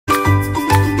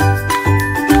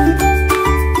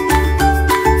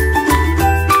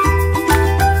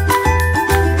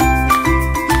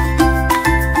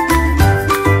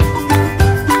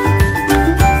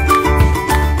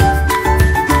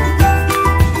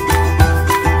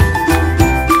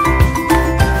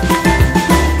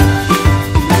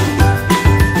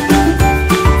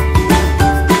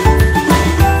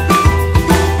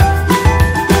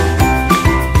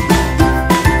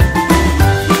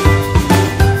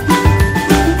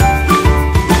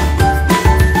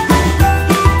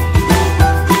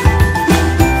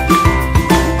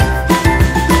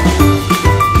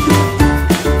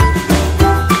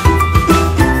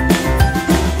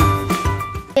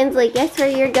Guess where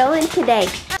you're going today?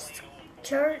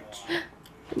 Church.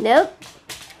 Nope.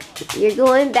 You're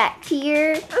going back to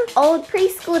your old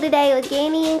preschool today with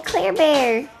Danny and Claire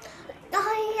Bear.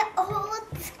 Old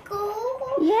school?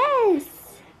 Yes.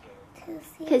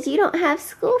 Because you don't have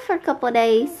school for a couple of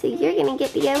days, so you're going to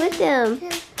get to go with them.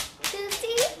 To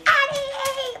see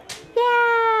Daddy.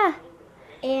 Yeah.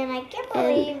 And I can't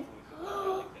believe.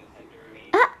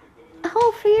 A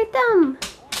hole for your thumb.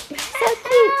 So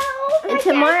cute. And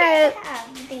tomorrow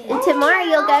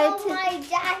you'll go to. My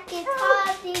jacket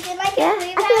copies and I Yeah.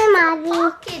 can't believe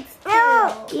pockets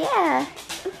too. Yeah.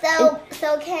 So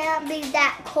can't be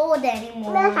that cold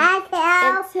anymore.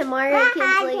 And tomorrow,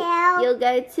 Kinsley, you'll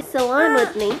go to salon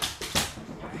with me.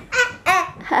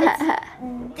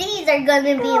 These are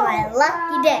gonna be my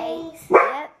lucky days.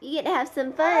 Yep. You get to have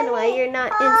some fun while you're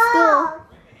not in school.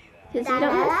 Because you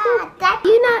don't have school.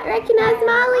 You not recognize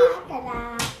Molly?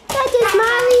 That is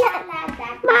Molly.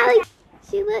 Molly.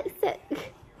 She looks so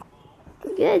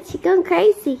good. She's going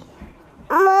crazy.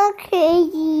 I'm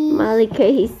crazy. Molly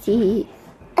crazy.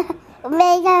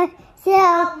 Mommy,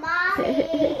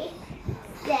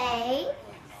 say.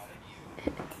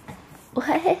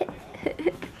 What?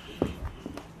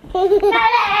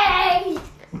 Hey!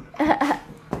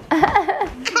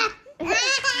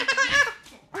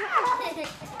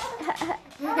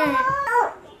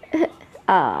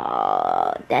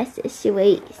 Oh, that's a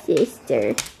sweet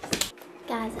sister.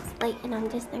 Guys, it's late and I'm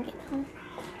just not getting home.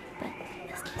 But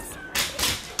let's get some.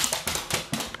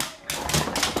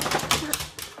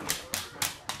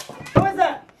 Who is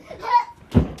that?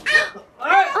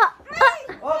 Alright!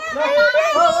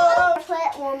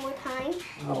 Flip one more time,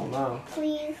 Oh no.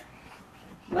 please.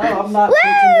 No, I'm not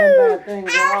teaching them bad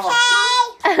things at all.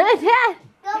 Dad,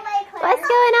 Go away, Claire. what's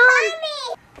going on? Mommy!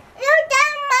 No,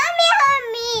 don't Mommy hold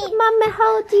me! Mama,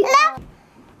 hold you.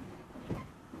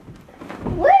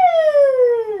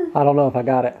 Woo! I don't know if I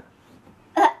got it.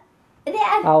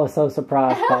 Dad, I was so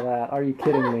surprised by that. Are you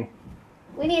kidding me?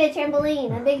 we need a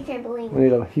trampoline, a big trampoline We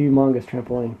need a humongous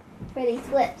trampoline. for these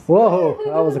flips. Whoa,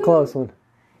 that was a close one.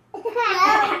 That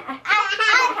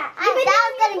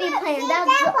was gonna be planned. That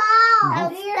was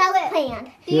planned.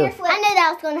 Do your Yeah. flip. I knew that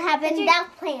was gonna happen. That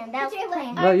was planned. That was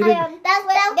planned. No, you didn't. That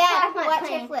was part of my watch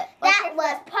plan. your flip. Watch That your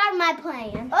was flip. part of my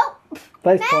plan. Oh, Face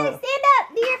Maddie, plant. stand up.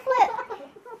 Do your flip.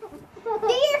 Do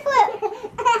your flip.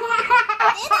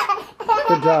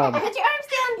 Good job. Put your arms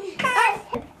down.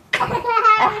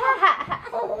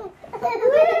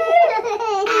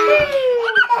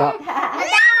 Stop.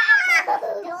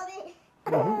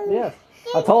 Yes.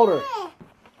 I told her.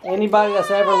 Anybody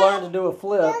that's ever learned to do a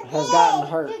flip has gotten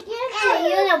hurt. In the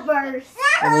universe.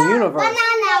 In the universe.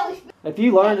 Banana. If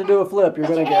you learn to do a flip, you're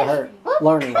going to get hurt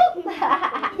learning.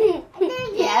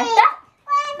 Yes.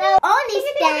 Only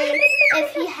stand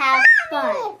if you have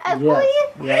fun. Yes.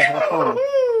 You gotta have fun.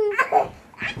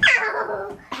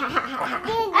 I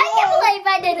can't believe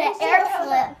I did an air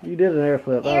flip. You did an air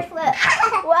flip. Air flip.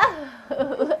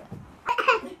 Whoa.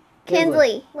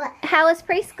 Kinsley, What? how was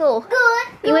preschool? Good.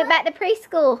 You went back to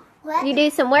preschool. What? You do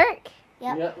some work?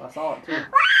 Yep, I saw it too.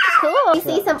 Cool. You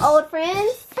see some old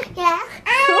friends? Yeah.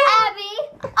 Abby.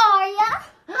 Arya.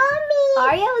 Mommy.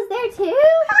 Arya was there too?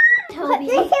 Toby.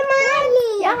 Go to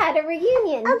Mommy. Y'all had a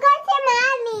reunion. I'll go to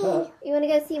Mommy. You want to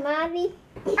go see Mommy?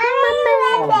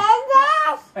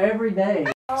 Every day.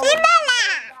 Sit in my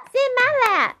lap. Sit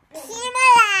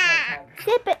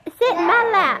in my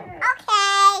lap.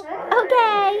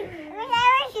 Okay.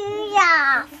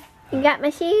 You got my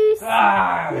shoes?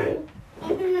 Ah.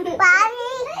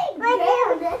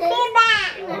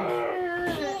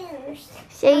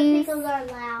 Shoes. are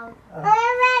loud.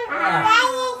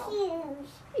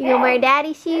 You gonna wear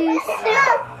daddy's shoes?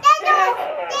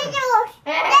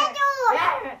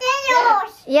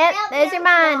 Yep, those are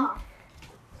mine.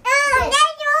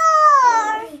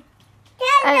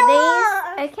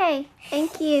 Oh, these? Okay,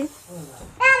 thank you.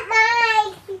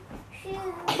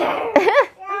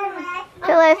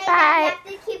 Pillow fight.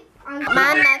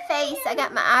 Mine my face. I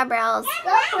got my eyebrows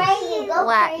Go crazy, go crazy.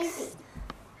 waxed.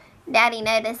 Daddy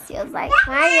noticed. He was like,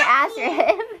 why are your eyes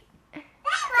red?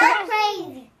 Go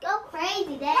crazy. Go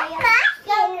crazy, Daddy.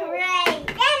 Go crazy.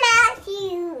 They're my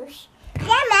shoes. They're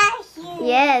my shoes.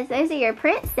 Yes, those are your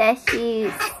princess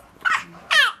shoes.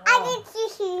 I get your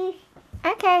shoes.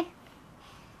 Okay.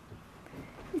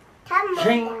 Come on.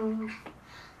 Ching.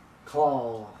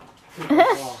 Claw.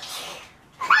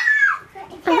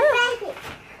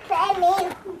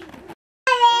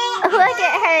 Look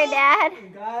at her, Dad. You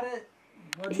got it?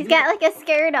 What'd you She's do? got like a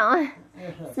skirt on.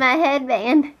 It's my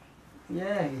headband.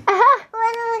 Yay.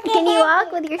 Can you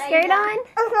walk with your skirt on?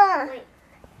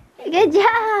 Good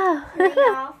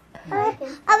job.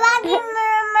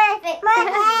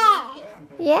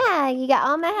 Yeah, you got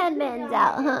all my headbands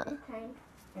out, huh?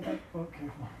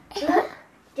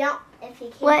 Don't, if you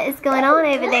can't. What is going on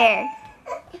over there?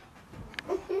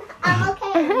 I'm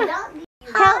okay. Don't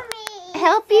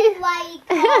Help you?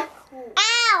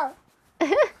 Ow!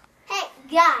 Hey,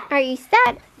 God. Are you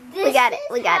stuck? We got it.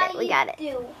 We got it. We got it.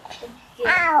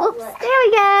 Ow! Oops! There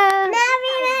we go.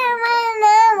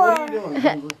 What are you doing,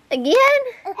 Kinsley? Again?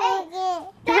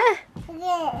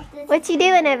 What you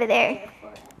doing over there?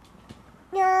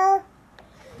 No.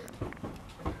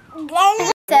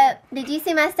 So, did you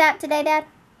see my step today, Dad?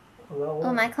 Well,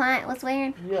 What my client was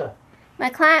wearing? yeah. My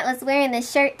client was wearing this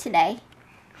shirt today.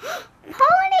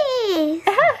 Ponies.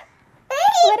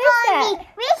 What is that?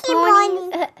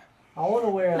 Ponies. I want to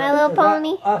wear My little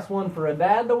pony. Us one for a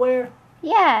dad to wear.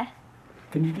 Yeah.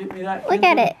 Can you get me that? Look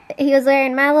at it. He was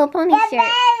wearing My Little Pony shirt.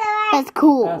 That's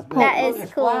cool. That is Look,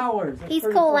 it's cool. Flowers. It's He's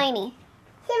pretty cool, ain't he?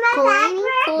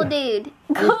 Cool dude.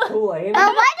 He's cool, ain't he?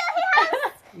 Why do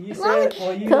he have You said,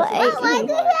 well, you Cool, said ain't why something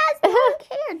do he like- have long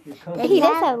hair? You're cool. He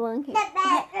does have long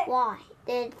hair. Why?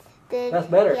 Did That's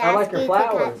better. he I like ask your you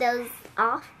flowers. to cut those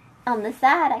off? On the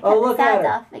side, I cut Oh, the look at sides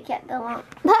her. off. I kept the long.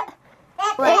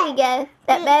 There you go.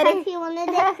 That better? Because he wanted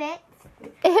it fixed.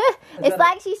 It's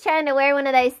like she's trying to wear one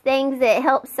of those things that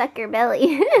helps suck her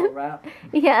belly. Wrap.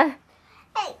 Yeah.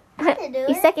 Hey, I can do You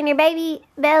it. sucking your baby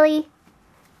belly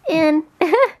in.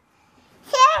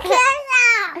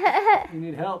 You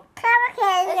need help.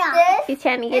 She's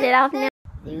trying to get it off now.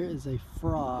 There is a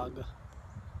frog,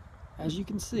 as you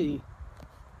can see,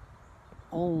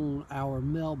 on our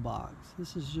mailbox.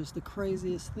 This is just the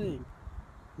craziest thing.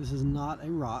 This is not a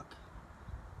rock,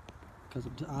 because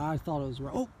I thought it was a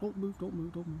rock. Oh, don't move, don't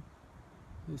move, don't move.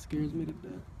 It scares me to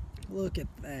death. Look at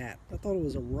that. I thought it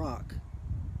was a rock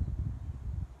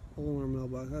on our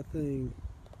mailbox. That thing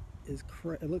is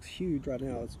it looks huge right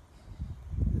now.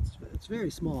 It's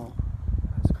very small.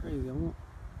 That's crazy.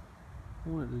 I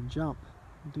want it to jump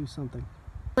and do something.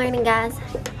 Morning, guys.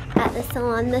 At the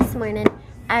salon this morning,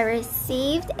 I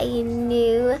received a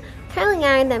new curling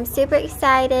iron that I'm super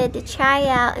excited to try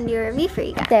out and do a review for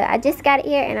you guys. So I just got it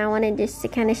here and I wanted just to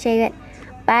kind of show you it.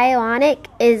 BioIonic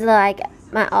is like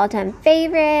my all-time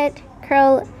favorite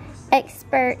curl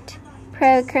expert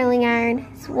pro curling iron.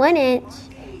 It's 1 inch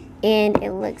and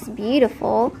it looks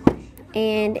beautiful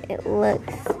and it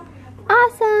looks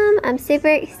awesome. I'm super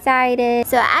excited.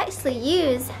 So I actually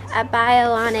use a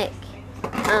BioIonic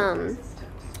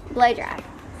blow dry.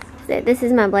 So this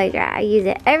is my blow dry. I use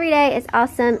it every day. It's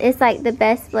awesome. It's like the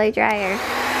best blow dryer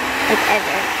like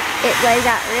ever. It blows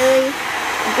out really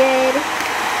good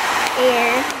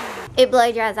air. It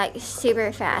blow dries like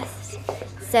super fast.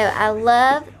 So I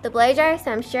love the blow dryer,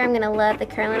 so I'm sure I'm gonna love the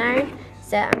curling iron.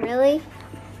 So I'm really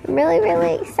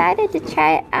excited to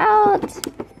try it out.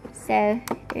 So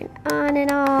turn on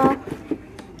and off.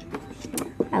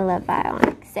 I love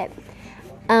BioIonic. So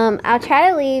I'll try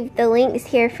to leave the links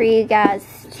here for you guys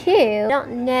too. I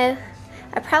don't know.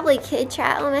 I probably could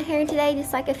try it on my hair today,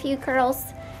 just like a few curls.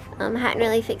 I hadn't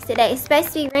really fixed today. It's supposed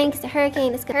to be raining because the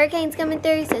hurricane's coming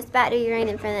through, so it's about to be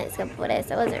raining for the next couple of days.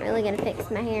 So I wasn't really gonna fix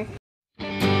my hair